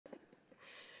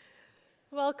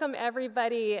Welcome,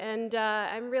 everybody, and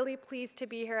I'm really pleased to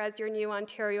be here as your new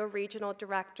Ontario Regional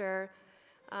Director.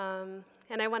 And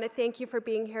I want to thank you for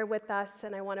being here with us,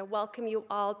 and I want to welcome you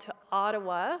all to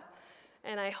Ottawa,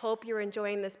 and I hope you're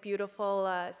enjoying this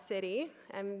beautiful city.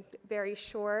 I'm very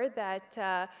sure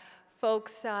that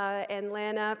folks and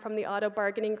Lana from the Auto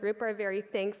Bargaining Group are very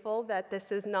thankful that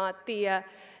this is not the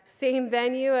same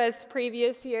venue as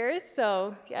previous years,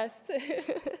 so yes.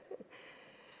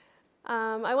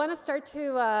 I want to start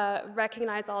to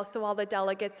recognize also all the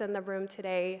delegates in the room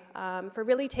today for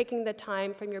really taking the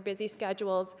time from your busy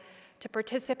schedules to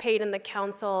participate in the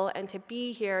council and to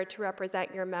be here to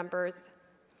represent your members.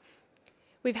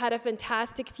 We've had a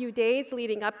fantastic few days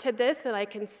leading up to this, and I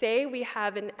can say we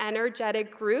have an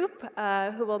energetic group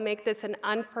who will make this an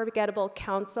unforgettable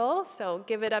council, so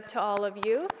give it up to all of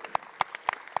you.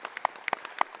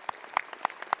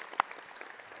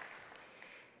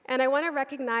 And I want to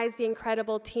recognize the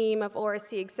incredible team of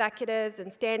ORC executives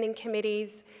and standing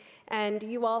committees, and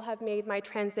you all have made my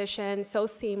transition so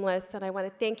seamless, and I want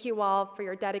to thank you all for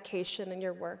your dedication and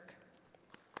your work.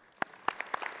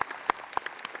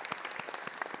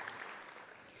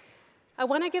 I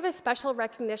want to give a special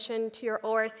recognition to your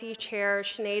ORC Chair,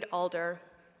 Sinead Alder.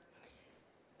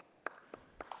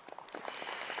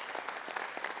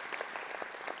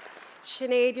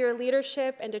 Sinead, your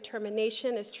leadership and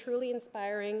determination is truly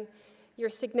inspiring. Your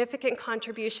significant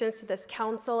contributions to this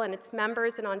council and its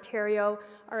members in Ontario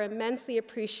are immensely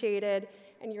appreciated,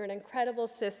 and you're an incredible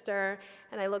sister,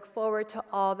 and I look forward to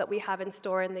all that we have in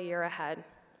store in the year ahead.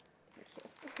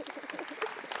 Thank you.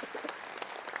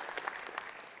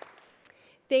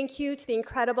 Thank you to the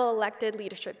incredible elected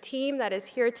leadership team that is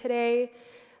here today.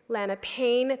 Lana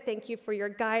Payne, thank you for your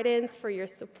guidance, for your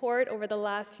support over the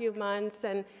last few months,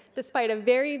 and despite a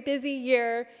very busy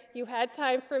year, you had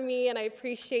time for me, and I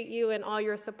appreciate you and all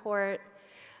your support.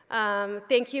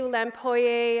 Thank you, Len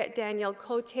Poirier, Danielle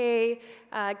Cote,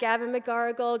 Gavin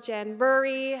McGarrigle, Jan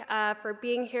Murray, for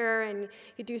being here, and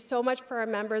you do so much for our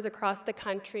members across the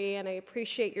country, and I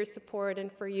appreciate your support and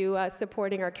for you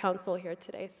supporting our council here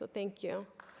today, so thank you.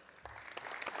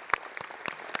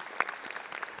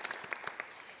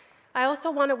 I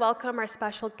also want to welcome our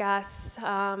special guests,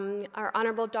 our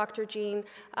Honorable Dr. Jean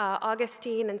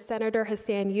Augustine and Senator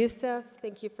Hassan Youssef.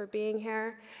 Thank you for being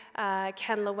here.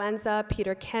 Ken Lowenza,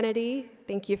 Peter Kennedy,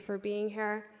 thank you for being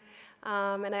here.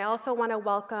 And I also want to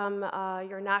welcome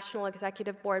your National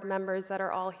Executive Board members that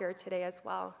are all here today as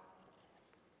well.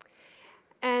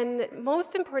 And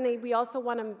most importantly, we also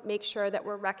want to make sure that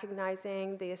we're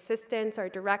recognizing the assistants, our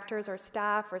directors, our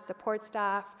staff, our support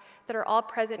staff that are all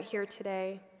present here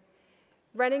today.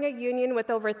 Running a union with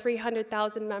over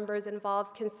 300,000 members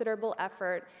involves considerable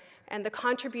effort, and the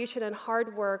contribution and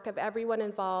hard work of everyone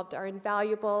involved are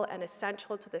invaluable and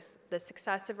essential to the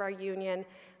success of our union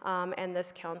and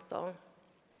this council.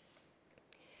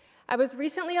 I was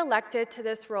recently elected to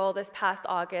this role this past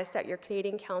August at your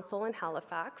Canadian Council in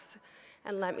Halifax,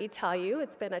 and let me tell you,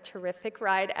 it's been a terrific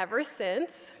ride ever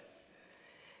since.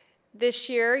 This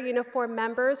year, Unifor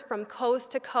members from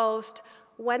coast to coast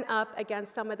went up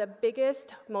against some of the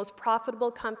biggest, most profitable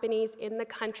companies in the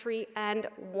country and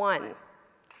won.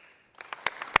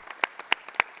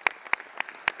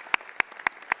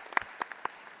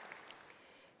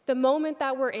 The moment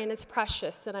that we're in is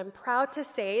precious, and I'm proud to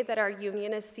say that our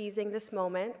union is seizing this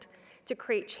moment to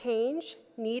create change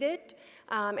needed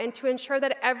and to ensure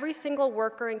that every single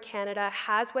worker in Canada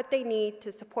has what they need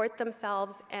to support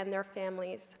themselves and their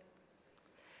families.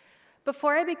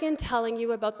 Before I begin telling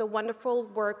you about the wonderful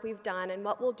work we've done and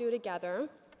what we'll do together,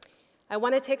 I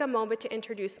want to take a moment to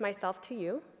introduce myself to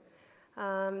you.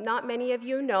 Not many of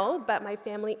you know, but my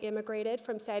family immigrated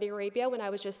from Saudi Arabia when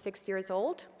I was just 6 years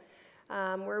old.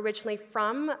 We're originally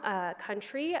from a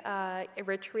country,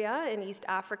 Eritrea in East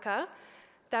Africa,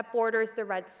 that borders the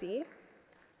Red Sea.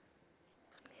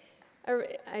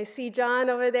 I see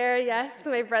John over there, yes,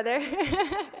 my brother.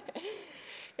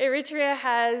 Eritrea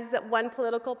has one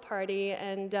political party,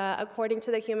 and according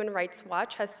to the Human Rights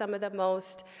Watch, has some of the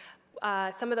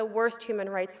worst human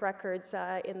rights records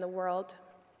in the world.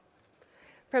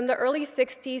 From the early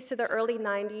 60s to the early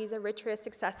 90s, Eritrea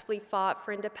successfully fought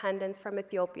for independence from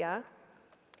Ethiopia.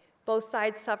 Both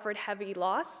sides suffered heavy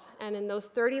loss, and in those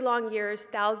 30 long years,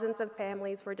 thousands of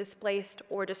families were displaced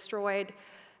or destroyed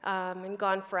and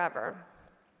gone forever.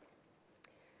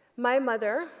 My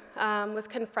mother was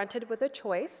confronted with a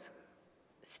choice,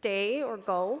 stay or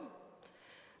go.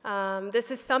 This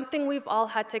is something we've all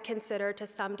had to consider to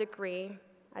some degree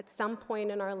at some point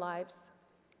in our lives.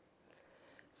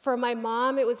 For my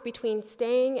mom, it was between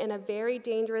staying in a very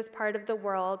dangerous part of the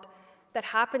world that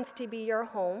happens to be your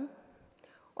home,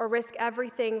 or risk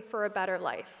everything for a better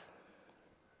life.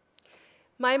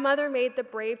 My mother made the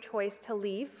brave choice to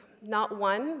leave not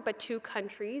one, but 2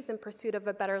 countries in pursuit of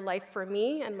a better life for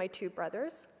me and my 2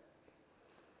 brothers.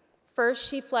 First,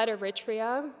 she fled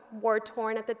Eritrea,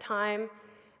 war-torn at the time,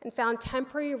 and found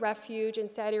temporary refuge in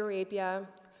Saudi Arabia,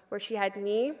 where she had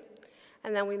me,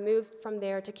 and then we moved from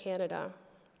there to Canada.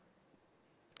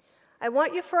 I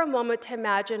want you for a moment to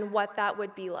imagine what that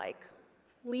would be like,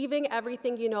 leaving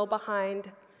everything you know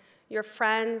behind, your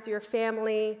friends, your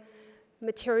family,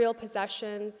 material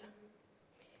possessions,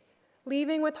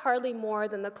 leaving with hardly more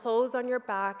than the clothes on your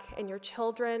back and your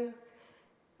children,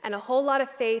 and a whole lot of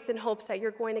faith in hopes that you're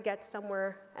going to get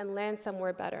somewhere and land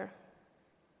somewhere better.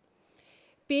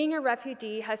 Being a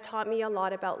refugee has taught me a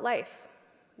lot about life,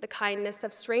 the kindness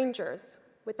of strangers,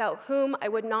 without whom I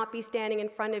would not be standing in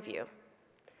front of you,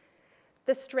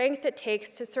 the strength it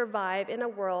takes to survive in a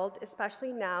world,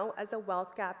 especially now as a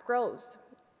wealth gap grows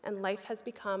and life has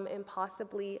become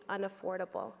impossibly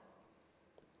unaffordable.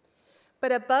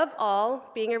 But above all,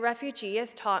 being a refugee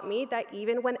has taught me that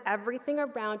even when everything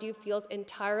around you feels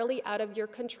entirely out of your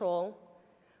control,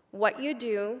 what you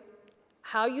do,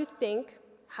 how you think,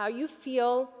 how you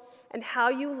feel, and how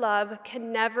you love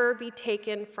can never be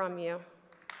taken from you.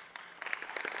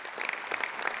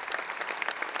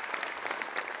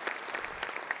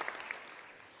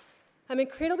 I'm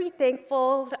incredibly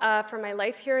thankful for my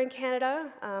life here in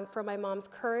Canada, for my mom's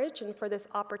courage, and for this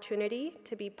opportunity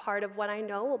to be part of what I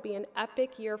know will be an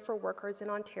epic year for workers in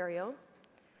Ontario.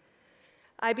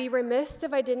 I'd be remiss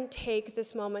if I didn't take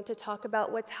this moment to talk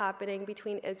about what's happening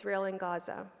between Israel and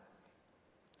Gaza.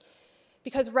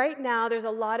 Because right now, there's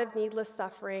a lot of needless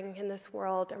suffering in this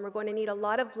world, and we're going to need a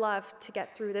lot of love to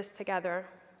get through this together.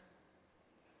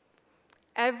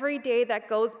 Every day that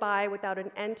goes by without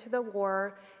an end to the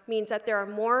war means that there are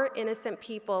more innocent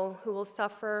people who will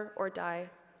suffer or die.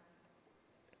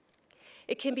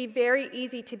 It can be very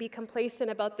easy to be complacent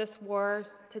about this war,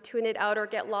 to tune it out or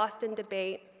get lost in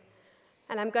debate.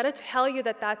 And I'm going to tell you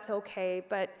that that's okay,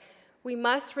 but we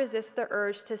must resist the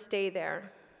urge to stay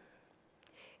there.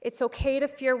 It's okay to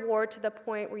fear war to the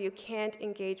point where you can't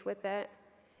engage with it.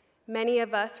 Many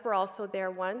of us were also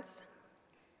there once.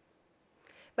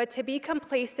 But to be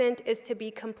complacent is to be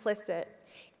complicit.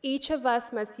 Each of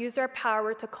us must use our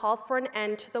power to call for an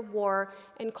end to the war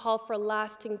and call for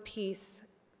lasting peace.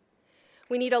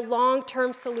 We need a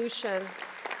long-term solution.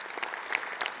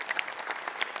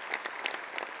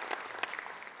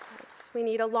 Yes, we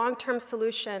need a long-term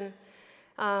solution,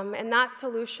 and that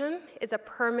solution is a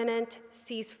permanent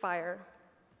ceasefire.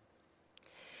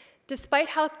 Despite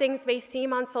how things may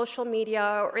seem on social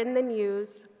media or in the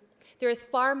news, there is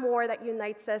far more that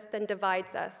unites us than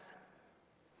divides us.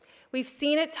 We've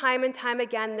seen it time and time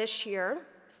again this year.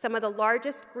 Some of the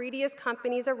largest, greediest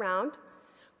companies around,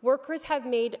 workers have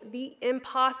made the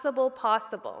impossible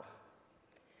possible.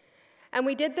 And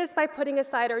we did this by putting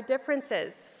aside our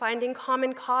differences, finding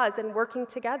common cause, and working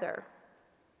together.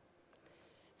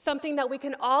 Something that we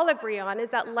can all agree on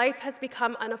is that life has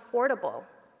become unaffordable.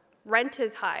 Rent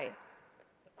is high.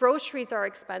 Groceries are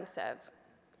expensive.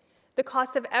 The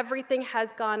cost of everything has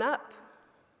gone up.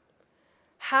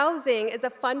 Housing is a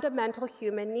fundamental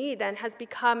human need and has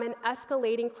become an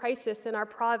escalating crisis in our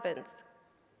province.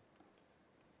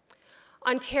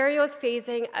 Ontario is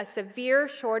facing a severe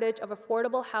shortage of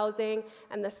affordable housing,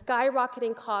 and the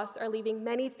skyrocketing costs are leaving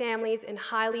many families in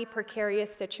highly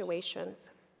precarious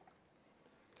situations.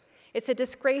 It's a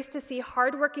disgrace to see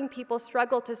hardworking people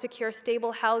struggle to secure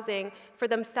stable housing for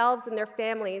themselves and their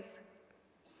families.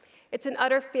 It's an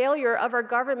utter failure of our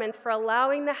government for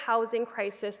allowing the housing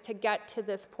crisis to get to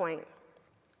this point.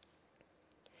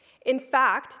 In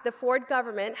fact, the Ford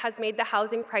government has made the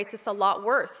housing crisis a lot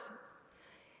worse.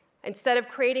 Instead of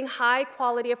creating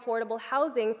high-quality, affordable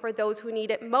housing for those who need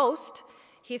it most,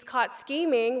 he's caught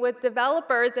scheming with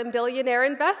developers and billionaire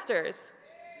investors.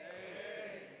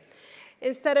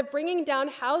 Instead of bringing down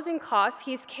housing costs,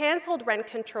 he's canceled rent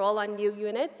control on new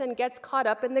units and gets caught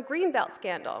up in the Greenbelt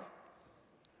scandal.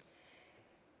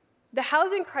 The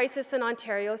housing crisis in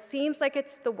Ontario seems like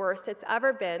it's the worst it's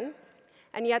ever been,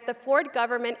 and yet the Ford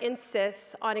government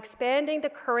insists on expanding the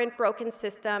current broken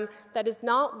system that is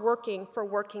not working for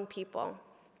working people.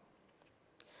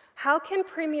 How can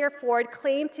Premier Ford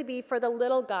claim to be for the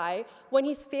little guy when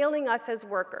he's failing us as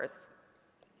workers?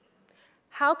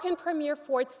 How can Premier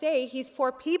Ford say he's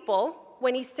for people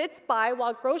when he sits by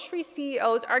while grocery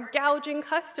CEOs are gouging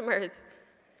customers?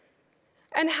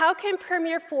 And how can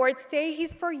Premier Ford say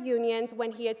he's for unions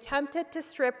when he attempted to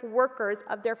strip workers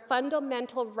of their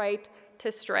fundamental right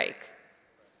to strike?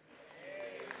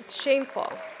 It's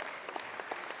shameful.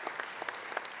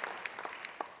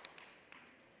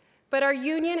 But our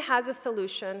union has a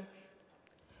solution.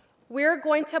 We're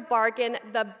going to bargain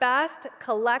the best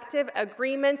collective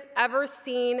agreements ever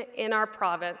seen in our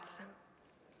province.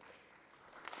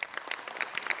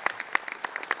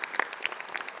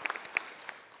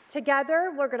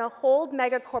 Together, we're going to hold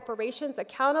mega corporations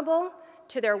accountable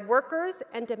to their workers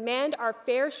and demand our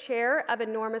fair share of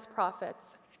enormous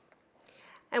profits.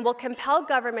 And we'll compel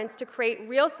governments to create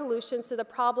real solutions to the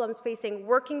problems facing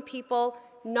working people,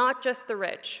 not just the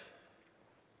rich.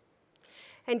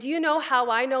 And do you know how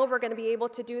I know we're going to be able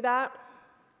to do that?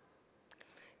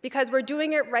 Because we're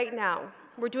doing it right now.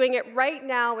 We're doing it right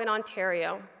now in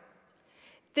Ontario.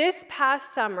 This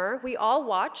past summer, we all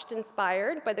watched,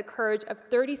 inspired by the courage of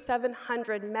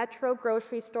 3,700 Metro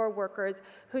grocery store workers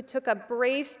who took a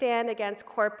brave stand against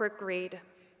corporate greed.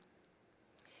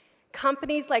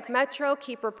 Companies like Metro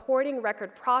keep reporting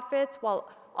record profits while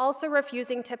also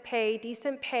refusing to pay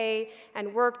decent pay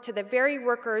and work to the very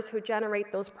workers who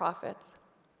generate those profits.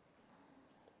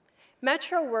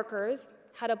 Metro workers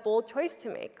had a bold choice to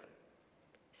make: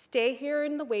 stay here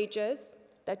in the wages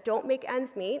that don't make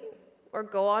ends meet, or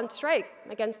go on strike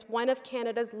against one of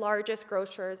Canada's largest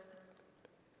grocers.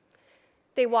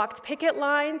 They walked picket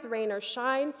lines, rain or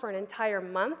shine, for an entire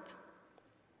month.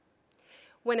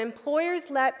 When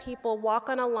employers let people walk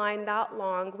on a line that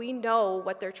long, we know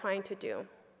what they're trying to do.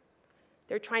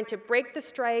 They're trying to break the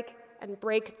strike and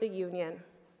break the union.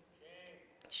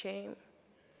 Shame.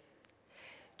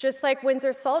 Just like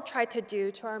Windsor Salt tried to do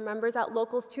to our members at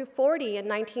Locals 240 in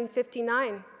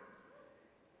 1959.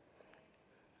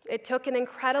 It took an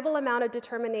incredible amount of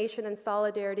determination and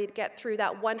solidarity to get through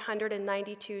that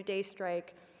 192-day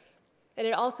strike. And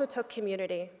it also took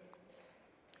community.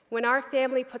 When our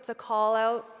family puts a call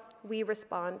out, we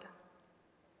respond.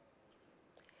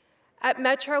 At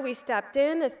Metro, we stepped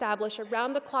in, established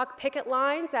around-the-clock picket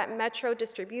lines at Metro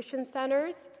distribution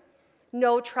centers.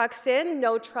 No trucks in,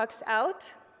 no trucks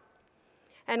out.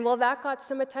 And well, that got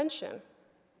some attention.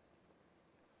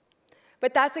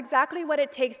 But that's exactly what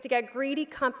it takes to get greedy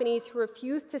companies who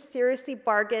refuse to seriously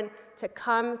bargain to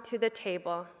come to the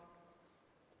table.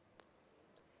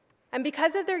 And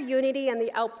because of their unity and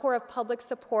the outpour of public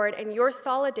support and your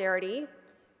solidarity,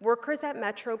 workers at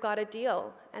Metro got a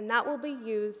deal, and that will be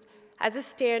used as a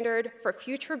standard for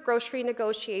future grocery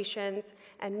negotiations,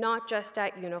 and not just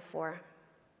at Unifor.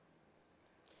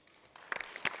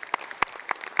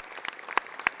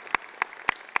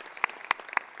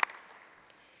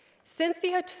 Since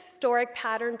the historic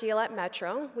pattern deal at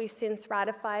Metro, we've since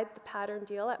ratified the pattern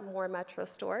deal at more Metro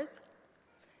stores.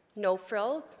 No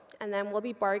frills, and then we'll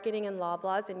be bargaining in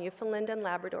Loblaws in Newfoundland and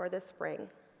Labrador this spring.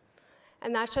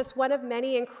 And that's just one of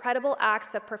many incredible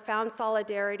acts of profound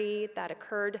solidarity that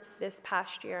occurred this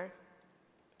past year.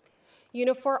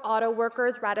 Unifor auto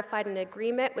workers ratified an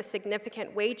agreement with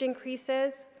significant wage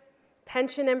increases,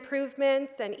 pension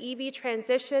improvements, and EV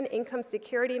transition income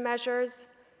security measures.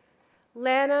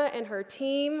 Lana and her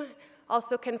team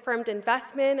also confirmed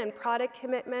investment and product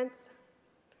commitments,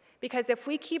 because if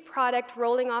we keep product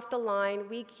rolling off the line,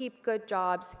 we keep good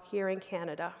jobs here in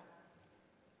Canada.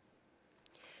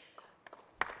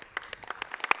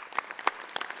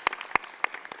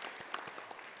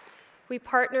 We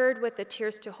partnered with the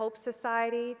Tears to Hope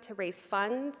Society to raise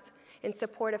funds in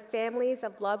support of families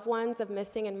of loved ones of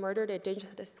missing and murdered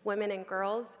Indigenous women and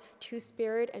girls,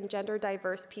 two-spirit and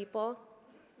gender-diverse people.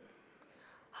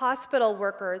 Hospital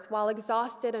workers, while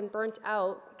exhausted and burnt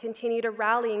out, continue to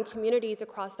rally in communities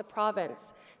across the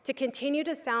province to continue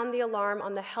to sound the alarm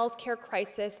on the healthcare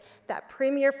crisis that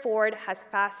Premier Ford has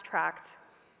fast-tracked.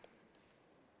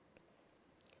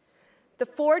 The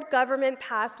Ford government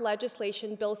passed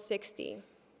legislation, Bill 60,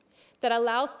 that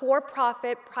allows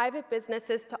for-profit private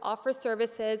businesses to offer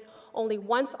services only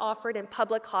once offered in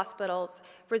public hospitals,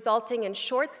 resulting in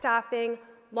short staffing,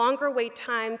 longer wait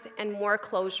times, and more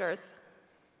closures.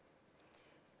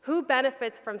 Who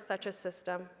benefits from such a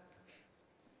system?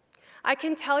 I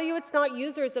can tell you it's not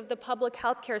users of the public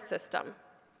healthcare system.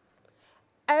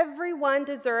 Everyone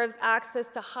deserves access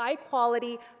to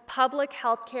high-quality public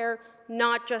healthcare,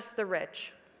 not just the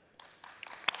rich.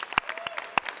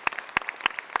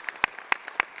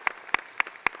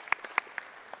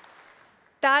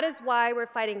 That is why we're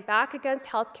fighting back against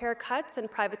healthcare cuts and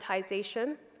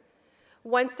privatization.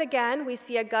 Once again, we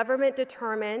see a government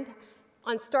determined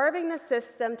on starving the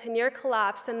system to near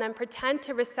collapse and then pretend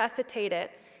to resuscitate it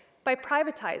by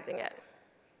privatizing it.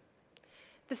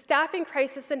 The staffing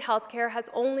crisis in healthcare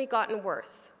has only gotten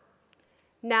worse.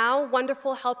 Now,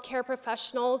 wonderful healthcare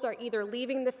professionals are either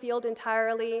leaving the field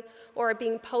entirely or are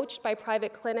being poached by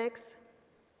private clinics.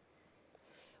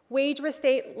 Wage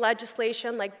restraint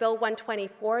legislation like Bill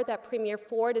 124 that Premier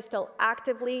Ford is still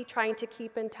actively trying to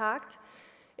keep intact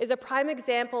is a prime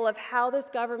example of how this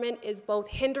government is both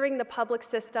hindering the public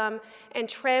system and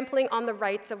trampling on the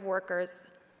rights of workers.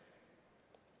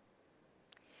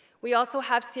 We also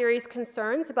have serious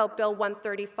concerns about Bill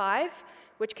 135,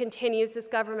 which continues this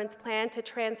government's plan to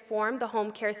transform the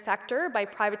home care sector by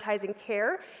privatizing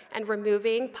care and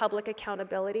removing public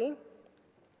accountability.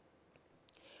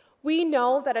 We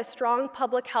know that a strong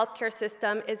public health care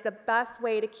system is the best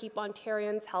way to keep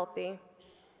Ontarians healthy.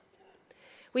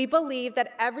 We believe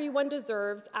that everyone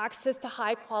deserves access to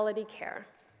high-quality care.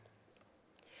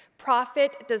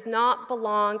 Profit does not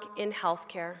belong in health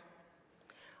care.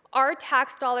 Our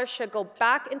tax dollars should go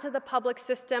back into the public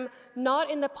system,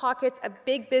 not in the pockets of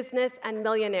big business and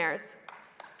millionaires.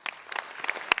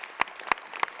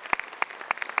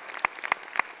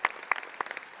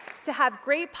 To have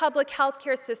great public health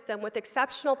care system with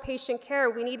exceptional patient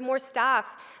care, we need more staff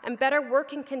and better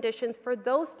working conditions for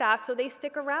those staff so they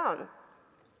stick around.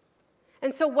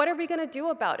 And so what are we going to do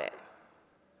about it?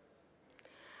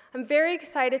 I'm very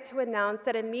excited to announce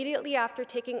that immediately after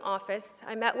taking office,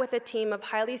 I met with a team of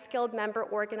highly skilled member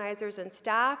organizers and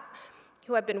staff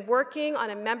who have been working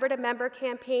on a member-to-member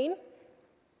campaign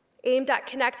aimed at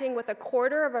connecting with a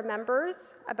quarter of our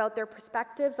members about their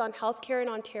perspectives on healthcare in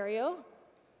Ontario.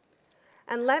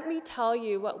 And let me tell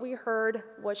you, what we heard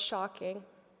was shocking.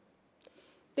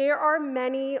 There are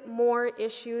many more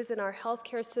issues in our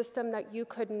healthcare system that you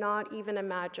could not even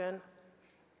imagine.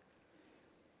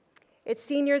 It's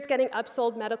seniors getting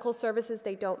upsold medical services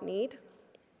they don't need.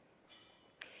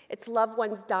 It's loved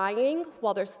ones dying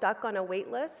while they're stuck on a wait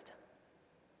list.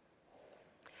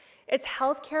 It's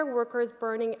healthcare workers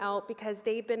burning out because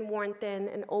they've been worn thin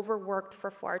and overworked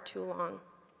for far too long.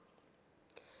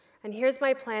 And here's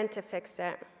my plan to fix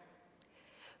it.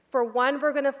 For one,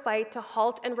 we're going to fight to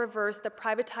halt and reverse the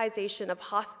privatization of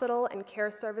hospital and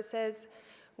care services.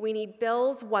 We need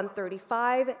Bills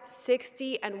 135,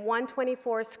 60, and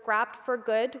 124 scrapped for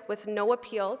good with no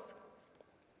appeals.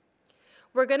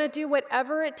 We're going to do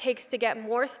whatever it takes to get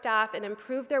more staff and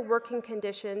improve their working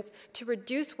conditions to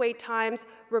reduce wait times,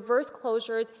 reverse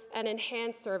closures, and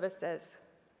enhance services.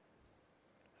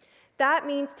 That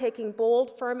means taking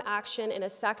bold, firm action in a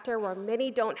sector where many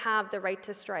don't have the right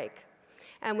to strike.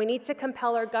 And we need to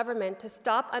compel our government to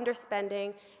stop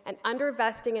underspending and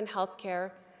underinvesting in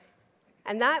healthcare.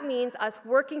 And that means us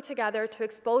working together to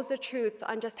expose the truth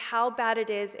on just how bad it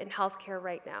is in healthcare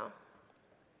right now.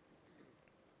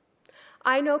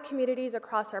 I know communities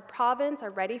across our province are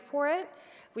ready for it.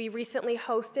 We recently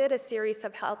hosted a series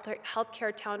of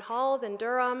healthcare town halls in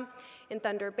Durham, in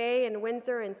Thunder Bay, in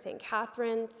Windsor, in St.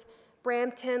 Catharines,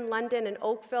 Brampton, London, and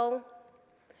Oakville.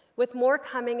 With more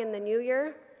coming in the new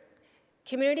year,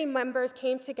 community members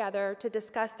came together to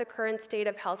discuss the current state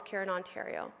of healthcare in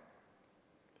Ontario.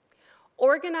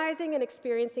 Organizing and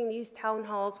experiencing these town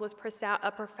halls was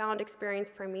a profound experience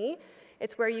for me.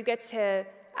 It's where you get to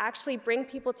actually bring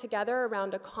people together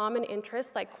around a common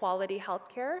interest like quality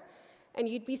healthcare, and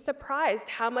you'd be surprised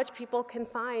how much people can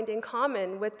find in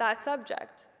common with that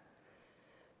subject.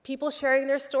 People sharing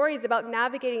their stories about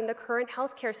navigating the current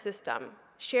healthcare system,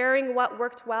 sharing what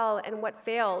worked well and what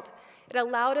failed. It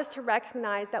allowed us to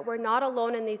recognize that we're not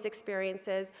alone in these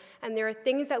experiences, and there are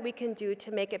things that we can do to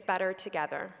make it better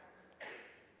together.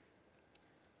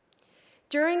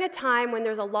 During a time when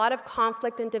there's a lot of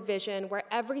conflict and division, where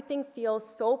everything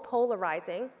feels so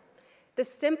polarizing, the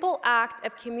simple act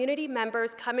of community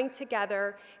members coming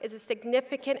together is a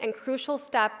significant and crucial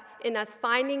step in us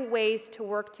finding ways to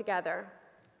work together.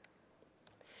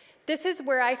 This is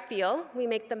where I feel we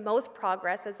make the most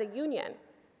progress as a union,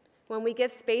 when we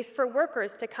give space for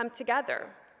workers to come together,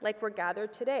 like we're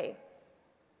gathered today,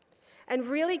 and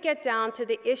really get down to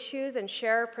the issues and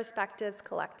share our perspectives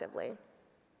collectively.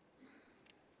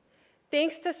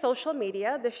 Thanks to social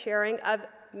media, the sharing of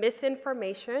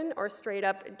misinformation or straight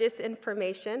up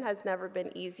disinformation has never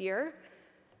been easier.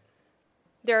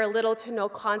 There are little to no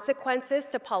consequences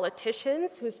to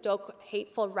politicians who stoke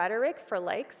hateful rhetoric for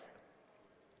likes.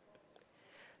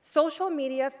 Social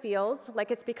media feels like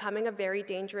it's becoming a very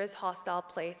dangerous, hostile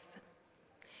place.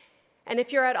 And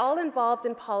if you're at all involved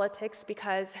in politics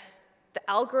because the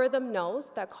algorithm knows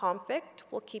that conflict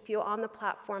will keep you on the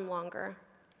platform longer.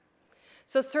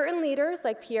 So certain leaders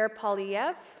like Pierre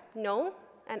Poilievre know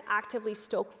and actively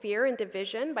stoke fear and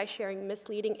division by sharing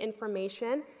misleading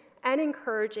information and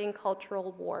encouraging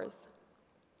cultural wars.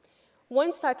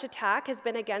 One such attack has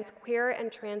been against queer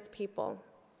and trans people.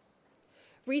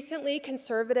 Recently,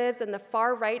 conservatives and the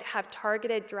far right have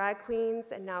targeted drag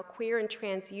queens and now queer and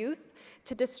trans youth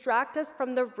to distract us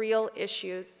from the real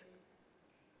issues.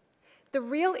 The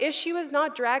real issue is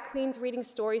not drag queens reading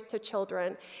stories to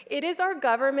children. It is our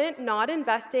government not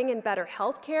investing in better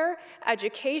healthcare,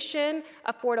 education,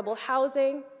 affordable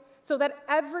housing, so that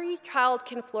every child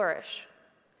can flourish.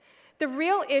 The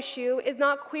real issue is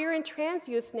not queer and trans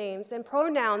youth names and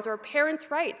pronouns or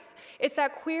parents' rights. It's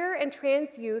that queer and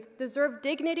trans youth deserve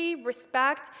dignity,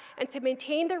 respect, and to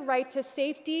maintain their right to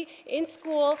safety in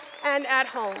school and at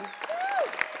home.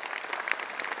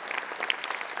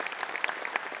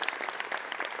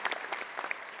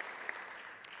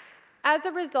 As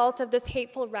a result of this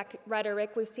hateful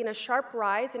rhetoric, we've seen a sharp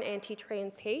rise in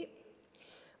anti-trans hate.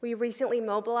 We recently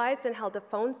mobilized and held a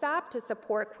phone zap to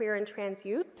support queer and trans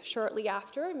youth shortly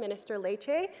after Minister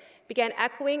Lecce began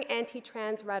echoing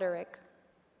anti-trans rhetoric.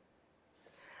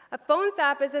 A phone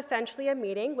zap is essentially a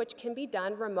meeting which can be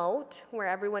done remote, where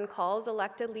everyone calls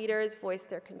elected leaders, voice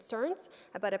their concerns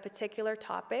about a particular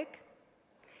topic.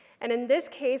 And in this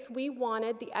case, we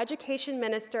wanted the education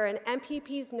minister and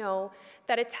MPPs know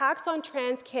that attacks on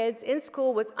trans kids in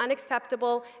school was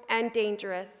unacceptable and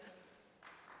dangerous.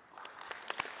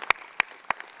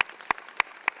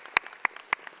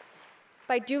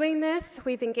 By doing this,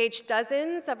 we've engaged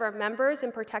dozens of our members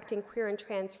in protecting queer and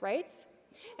trans rights,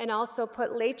 and also put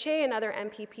Lecce and other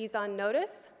MPPs on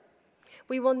notice.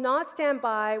 We will not stand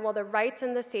by while the rights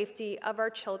and the safety of our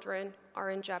children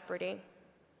are in jeopardy.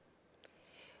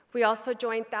 We also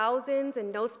joined thousands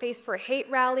in No Space for Hate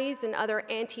rallies and other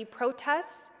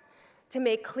anti-protests to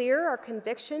make clear our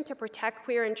conviction to protect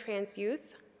queer and trans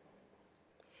youth.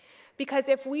 Because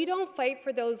if we don't fight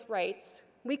for those rights,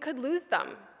 we could lose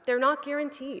them. They're not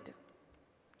guaranteed.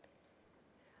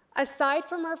 Aside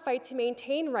from our fight to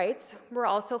maintain rights, we're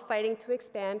also fighting to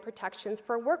expand protections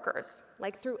for workers,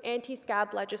 like through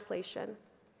anti-scab legislation.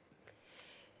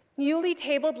 Newly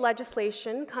tabled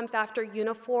legislation comes after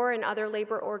Unifor and other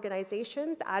labor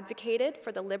organizations advocated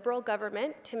for the Liberal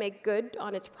government to make good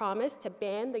on its promise to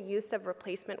ban the use of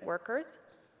replacement workers.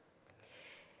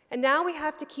 And now we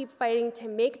have to keep fighting to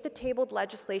make the tabled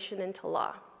legislation into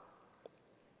law.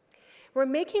 We're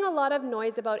making a lot of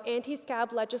noise about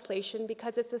anti-scab legislation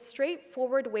because it's a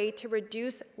straightforward way to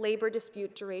reduce labor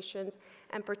dispute durations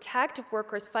and protect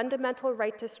workers' fundamental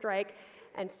right to strike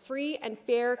and free and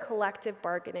fair collective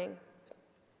bargaining.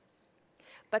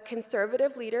 But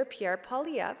Conservative leader Pierre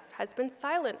Poilievre has been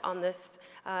silent on this,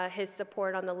 his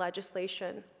support on the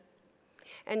legislation.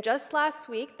 And just last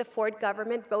week, the Ford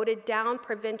government voted down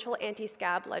provincial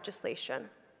anti-scab legislation.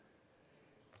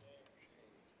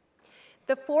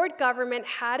 The Ford government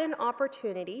had an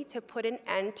opportunity to put an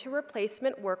end to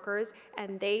replacement workers,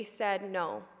 and they said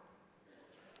no.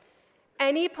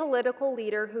 Any political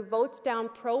leader who votes down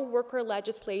pro-worker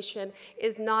legislation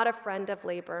is not a friend of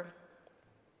labor.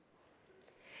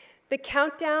 The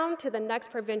countdown to the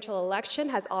next provincial election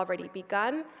has already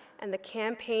begun, and the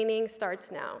campaigning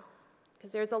starts now,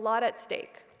 because there's a lot at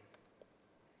stake.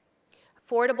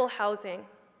 Affordable housing,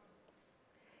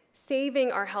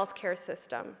 saving our healthcare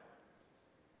system,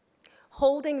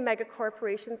 holding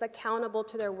megacorporations accountable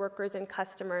to their workers and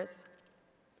customers,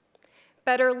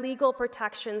 better legal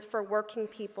protections for working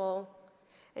people,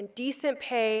 and decent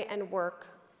pay and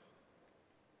work.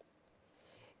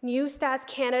 New Stats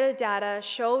Canada data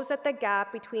shows that the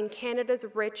gap between Canada's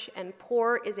rich and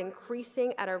poor is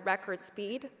increasing at a record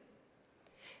speed.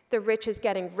 The rich is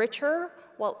getting richer,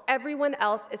 while everyone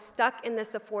else is stuck in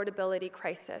this affordability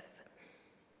crisis.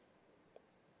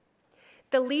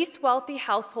 The least wealthy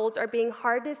households are being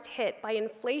hardest hit by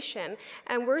inflation,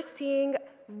 and we're seeing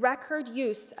record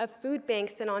use of food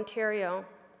banks in Ontario.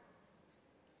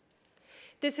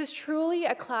 This is truly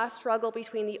a class struggle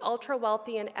between the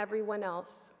ultra-wealthy and everyone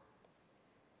else.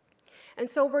 And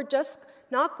so we're just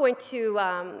not going to,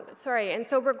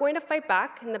 we're going to fight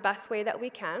back in the best way that we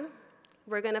can.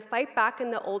 We're going to fight back in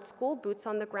the old school, boots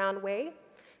on the ground way,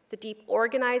 the deep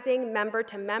organizing,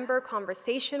 member-to-member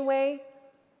conversation way,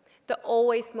 the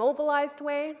always mobilized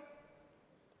way.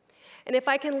 And if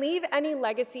I can leave any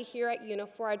legacy here at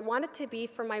Unifor, I'd want it to be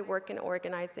for my work in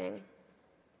organizing.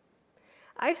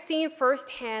 I've seen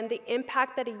firsthand the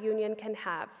impact that a union can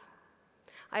have.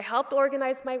 I helped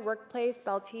organize my workplace,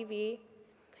 Bell TV,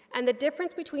 and the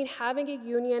difference between having a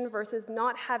union versus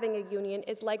not having a union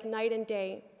is like night and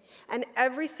day. And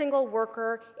every single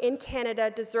worker in Canada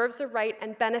deserves the right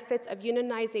and benefits of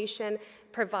unionization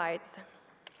provides.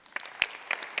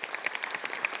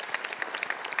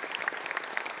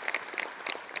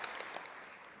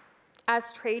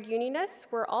 As trade unionists,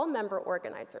 we're all member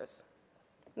organizers.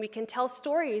 We can tell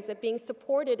stories of being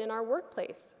supported in our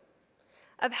workplace,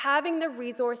 of having the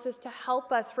resources to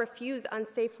help us refuse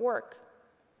unsafe work,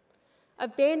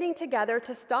 of banding together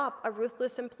to stop a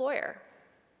ruthless employer.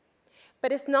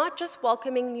 But it's not just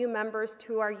welcoming new members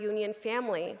to our union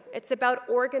family. It's about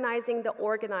organizing the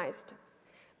organized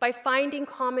by finding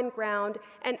common ground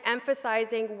and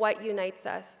emphasizing what unites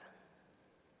us.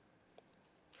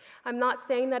 I'm not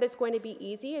saying that it's going to be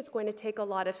easy. It's going to take a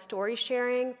lot of story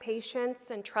sharing, patience,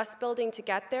 and trust building to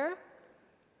get there.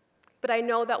 But I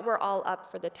know that we're all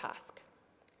up for the task.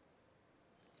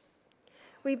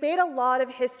 We've made a lot of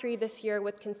history this year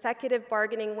with consecutive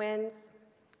bargaining wins,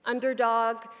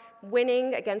 underdog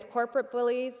winning against corporate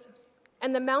bullies,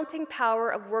 and the mounting power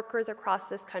of workers across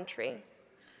this country.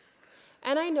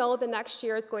 And I know the next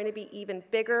year is going to be even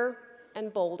bigger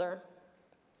and bolder.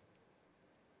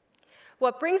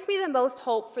 What brings me the most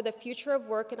hope for the future of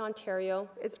work in Ontario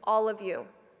is all of you.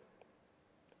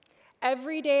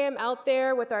 Every day I'm out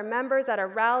there with our members at a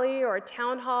rally or a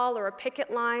town hall or a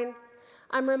picket line,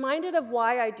 I'm reminded of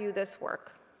why I do this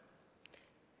work.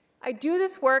 I do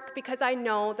this work because I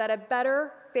know that a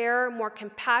better, fairer, more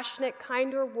compassionate,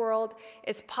 kinder world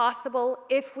is possible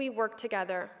if we work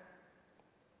together.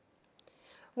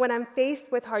 When I'm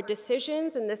faced with hard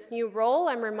decisions in this new role,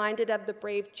 I'm reminded of the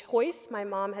brave choice my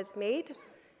mom has made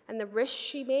and the risk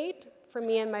she made for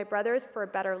me and my brothers for a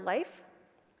better life.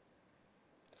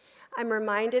 I'm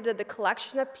reminded of the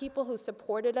collection of people who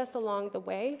supported us along the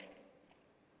way.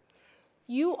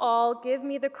 You all give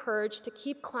me the courage to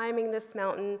keep climbing this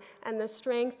mountain and the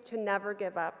strength to never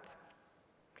give up.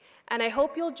 And I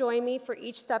hope you'll join me for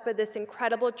each step of this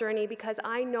incredible journey because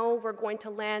I know we're going to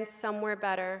land somewhere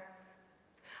better.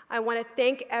 I want to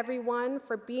thank everyone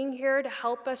for being here to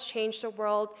help us change the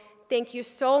world. Thank you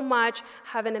so much.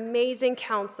 Have an amazing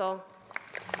council.